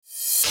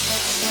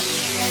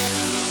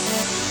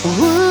Yeah,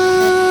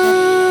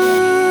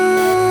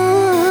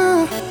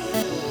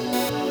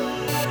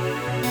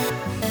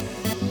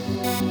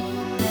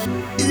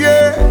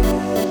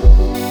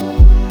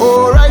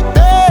 alright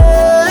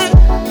there.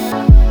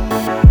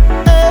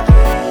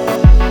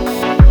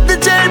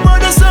 DJ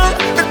BodySoul,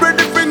 the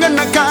pretty finger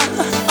na cara.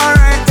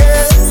 Alright,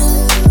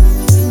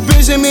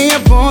 beija minha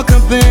boca,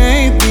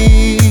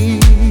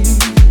 baby.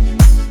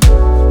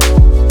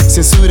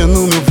 Censura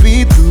no meu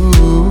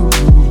ouvido.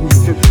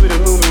 Censura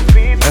no meu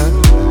ouvido.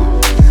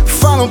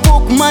 Fala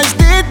pouco mais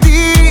de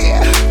ti.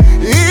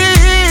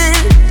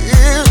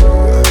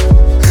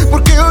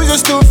 Porque eu já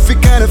estou a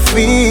ficar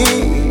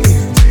afim.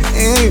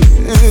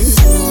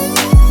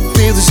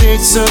 Tem do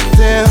jeito só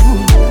teu.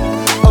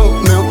 Oh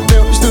meu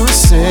Deus do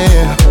céu.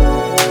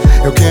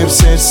 Eu quero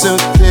ser só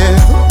teu,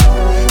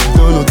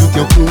 dono do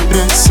teu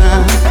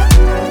coração.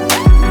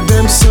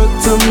 Dê-me só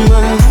tua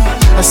mão,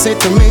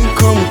 aceita-me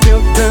como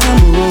teu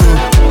damo.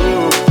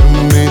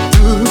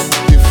 Prometo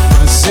te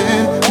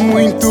fazer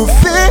muito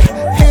feliz.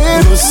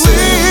 Você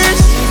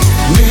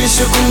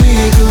mexa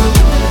comigo,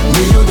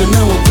 miúda,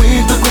 não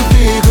aguento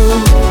contigo.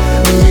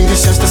 Me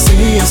deixaste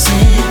assim,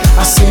 assim,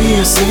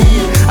 assim,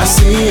 assim,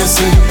 assim,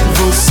 assim.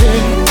 Você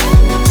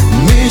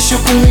mexe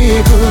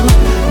comigo,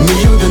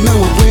 miúda, não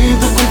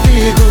aguento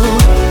contigo.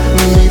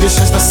 Me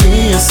deixaste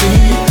assim,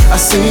 assim,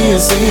 assim,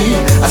 assim,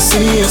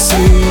 assim,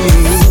 assim.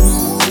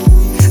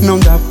 Não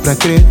dá pra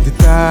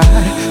acreditar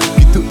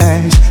que tu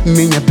és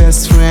minha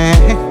best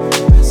friend.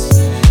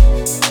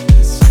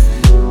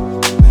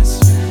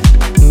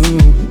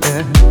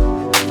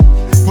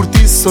 Por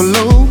ti sou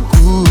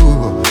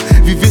louco,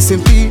 viver sem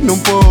ti não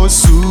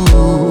posso.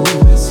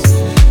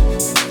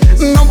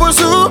 Não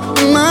posso,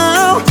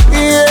 não,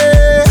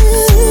 yeah.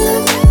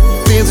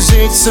 Tem do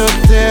jeito só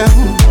teu.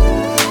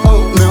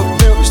 Oh meu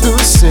Deus do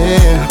céu.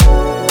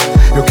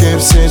 Eu quero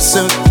ser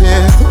só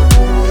teu,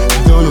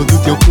 dono do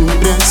teu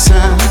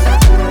coração.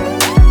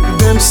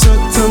 Dê-me só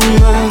tua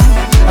mão,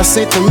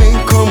 aceita-me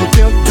como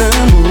teu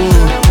damo.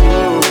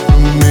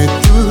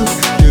 Prometo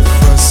te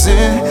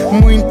fazer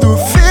muito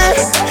feliz.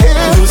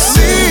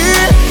 Você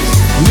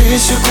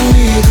mexa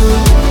comigo,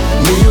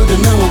 miúda,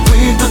 não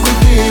aguento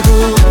contigo.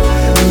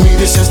 Me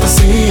deixaste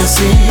assim,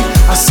 assim,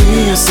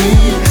 assim,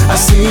 assim,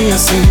 assim,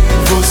 assim.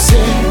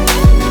 Você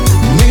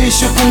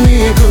mexa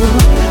comigo,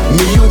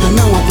 miúda,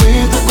 não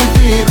aguento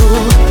contigo.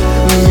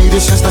 Me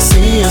deixaste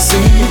assim,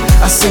 assim,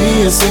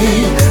 assim,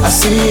 assim,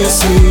 assim,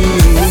 assim.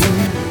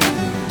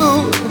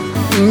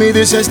 Me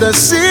deixaste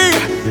assim,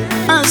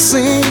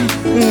 assim,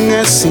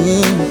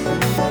 assim.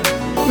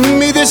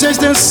 Me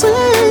deixaste assim.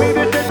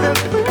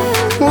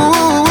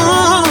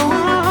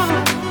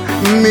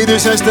 Me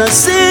deixaste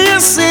assim,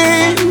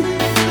 assim,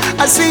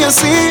 assim,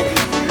 assim.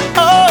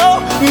 Oh,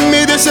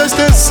 me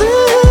deixaste assim.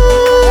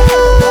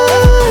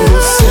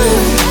 Você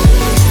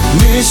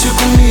mexe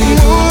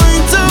comigo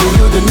muito,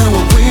 miúda, não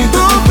aguento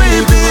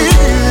contigo.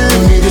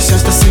 Me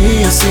deixaste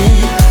assim, assim,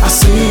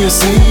 assim,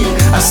 assim,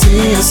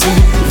 assim, assim.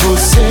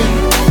 Você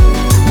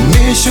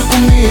mexe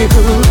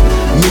comigo,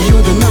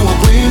 miúda, não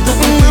aguento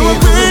contigo.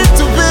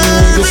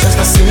 Me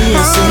deixaste assim,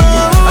 assim,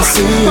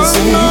 assim,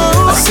 assim,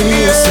 assim,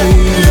 assim.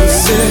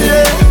 Você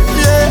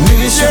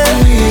mexe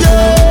comigo,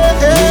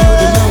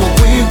 miúda, não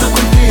aguento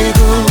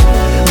contigo.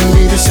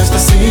 Me deixaste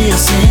assim,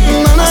 assim,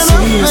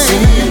 assim,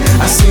 assim,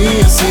 assim,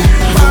 assim.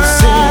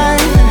 Você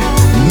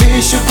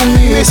mexe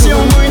comigo,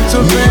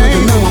 miúda,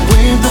 não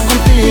aguento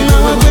contigo.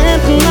 Me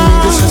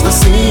deixaste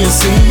assim,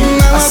 assim,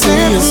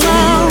 assim, assim,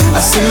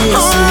 assim,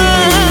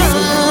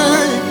 assim.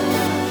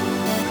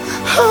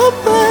 Oh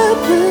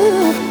baby,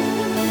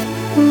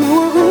 não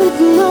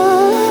aguento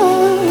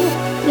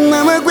não,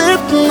 não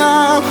aguento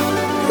não.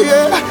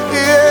 Yeah,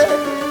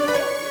 yeah.